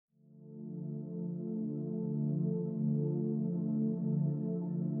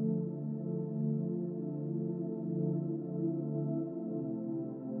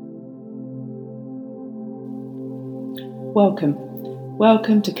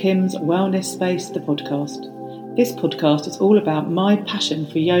Welcome to Kim's Wellness Space, the podcast. This podcast is all about my passion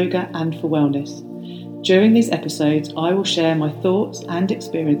for yoga and for wellness. During these episodes, I will share my thoughts and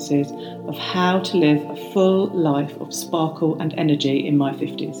experiences of how to live a full life of sparkle and energy in my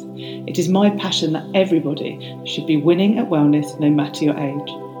 50s. It is my passion that everybody should be winning at wellness no matter your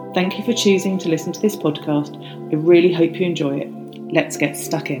age. Thank you for choosing to listen to this podcast. I really hope you enjoy it. Let's get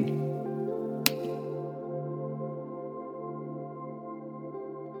stuck in.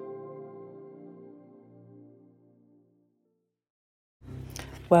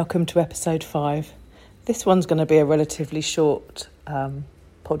 Welcome to episode 5. This one's going to be a relatively short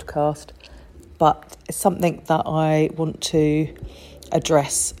podcast, but it's something that I want to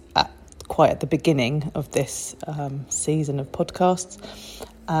address quite at the beginning of this season of podcasts,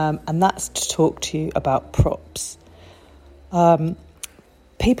 and that's to talk to you about props.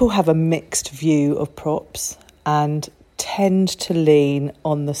 People have a mixed view of props and tend to lean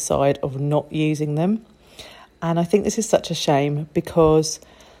on the side of not using them. And I think this is such a shame because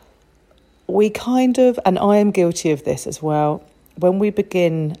we and I am guilty of this as well, when we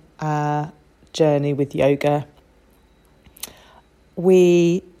begin our journey with yoga,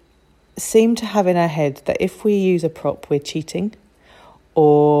 we seem to have in our head that if we use a prop, we're cheating,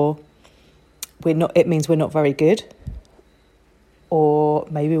 or it means we're not very good, or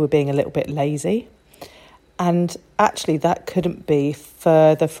maybe we're being a little bit lazy. And actually that couldn't be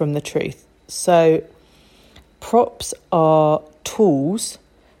further from the truth. So props are tools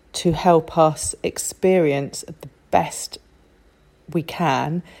to help us experience the best we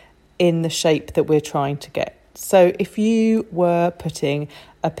can in the shape that we're trying to get. So if you were putting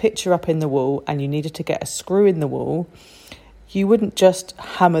a picture up in the wall and you needed to get a screw in the wall, you wouldn't just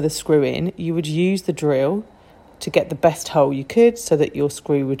hammer the screw in, you would use the drill to get the best hole you could so that your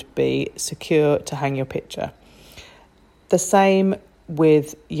screw would be secure to hang your picture. The same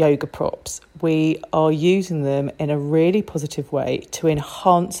with yoga props. We are using them in a really positive way to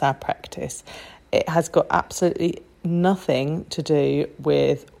enhance our practice. It has got absolutely nothing to do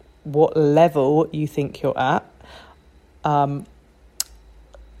with what level you think you're at.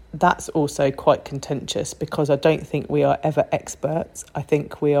 That's also quite contentious because I don't think we are ever experts. I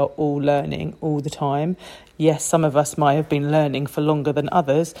think we are all learning all the time. Yes, some of us might have been learning for longer than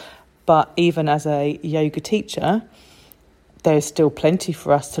others, but even as a yoga teacher, there's still plenty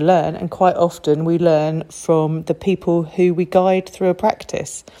for us to learn, and quite often we learn from the people who we guide through a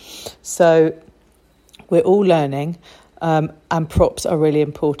practice. So we're all learning, and props are really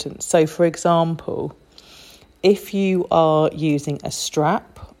important. So for example, if you are using a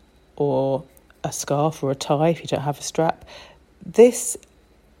strap or a scarf or a tie, if you don't have a strap, this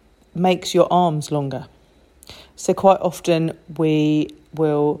makes your arms longer. So quite often we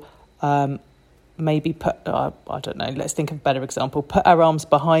will maybe put, let's think of a better example. Put our arms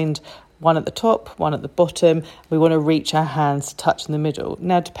behind, one at the top, one at the bottom. We want to reach our hands to touch in the middle.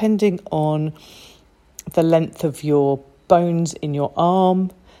 Now, depending on the length of your bones in your arm,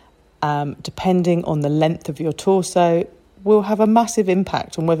 depending on the length of your torso, will have a massive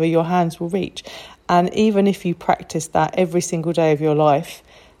impact on whether your hands will reach. And even if you practice that every single day of your life,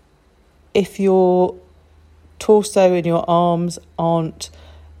 if your torso and your arms aren't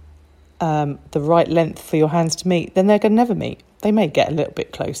the right length for your hands to meet, then they're going to never meet. They may get a little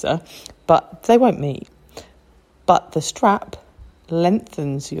bit closer, but they won't meet. But the strap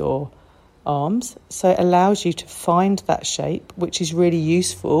lengthens your arms, so it allows you to find that shape, which is really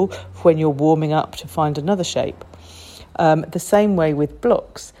useful when you're warming up to find another shape. The same way with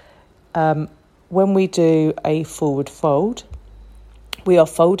blocks. When we do a forward fold, we are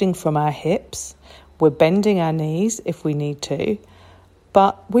folding from our hips. We're bending our knees if we need to.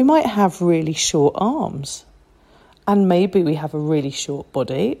 But we might have really short arms, and maybe we have a really short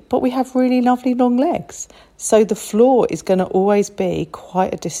body, but we have really lovely long legs. So the floor is going to always be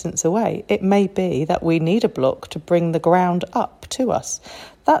quite a distance away. It may be that we need a block to bring the ground up to us.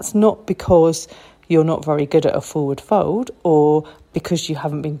 That's not because you're not very good at a forward fold or because you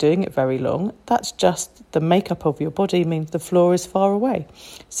haven't been doing it very long. That's just the makeup of your body means the floor is far away.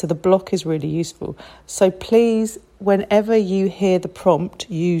 So the block is really useful. So please, whenever you hear the prompt,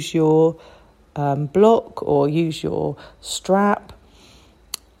 use your block or use your strap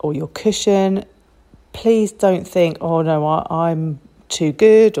or your cushion. Please don't think, oh no, I'm too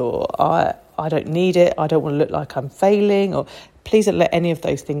good, or I don't need it, I don't want to look like I'm failing, or please don't let any of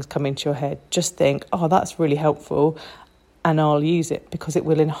those things come into your head. Just think, oh, that's really helpful, and I'll use it because it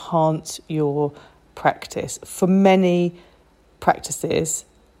will enhance your practice. For many practices,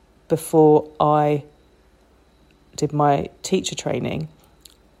 before I did my teacher training,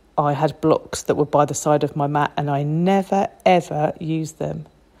 I had blocks that were by the side of my mat and I never ever used them.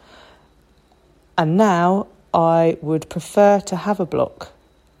 And now I would prefer to have a block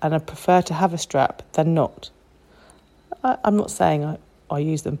and I prefer to have a strap than not. I'm not saying I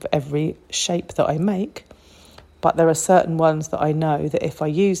use them for every shape that I make, but there are certain ones that I know that if I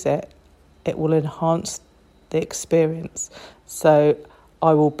use it, it will enhance the experience. So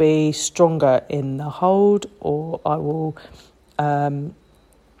I will be stronger in the hold, or I will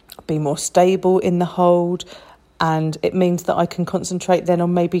be more stable in the hold, and it means that I can concentrate then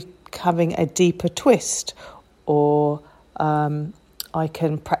on maybe having a deeper twist, or I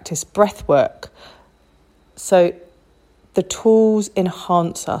can practice breath work. So the tools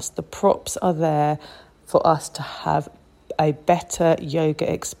enhance us. The props are there for us to have a better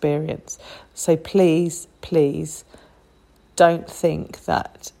yoga experience. So please don't think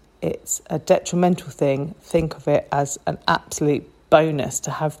that it's a detrimental thing. Think of it as an absolute bonus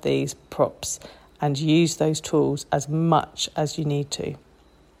to have these props and use those tools as much as you need to.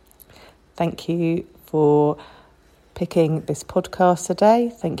 Thank you for picking this podcast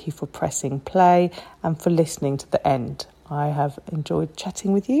today. Thank you for pressing play and for listening to the end. I have enjoyed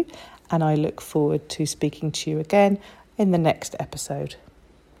chatting with you, and I look forward to speaking to you again in the next episode.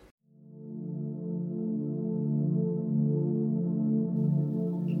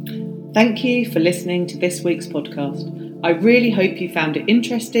 Thank you for listening to this week's podcast. I really hope you found it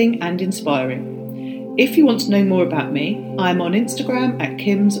interesting and inspiring. If you want to know more about me, I'm on Instagram at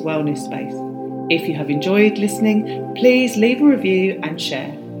Kim's Wellness Space. If you have enjoyed listening, please leave a review and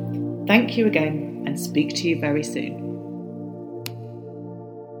share. Thank you again, and speak to you very soon.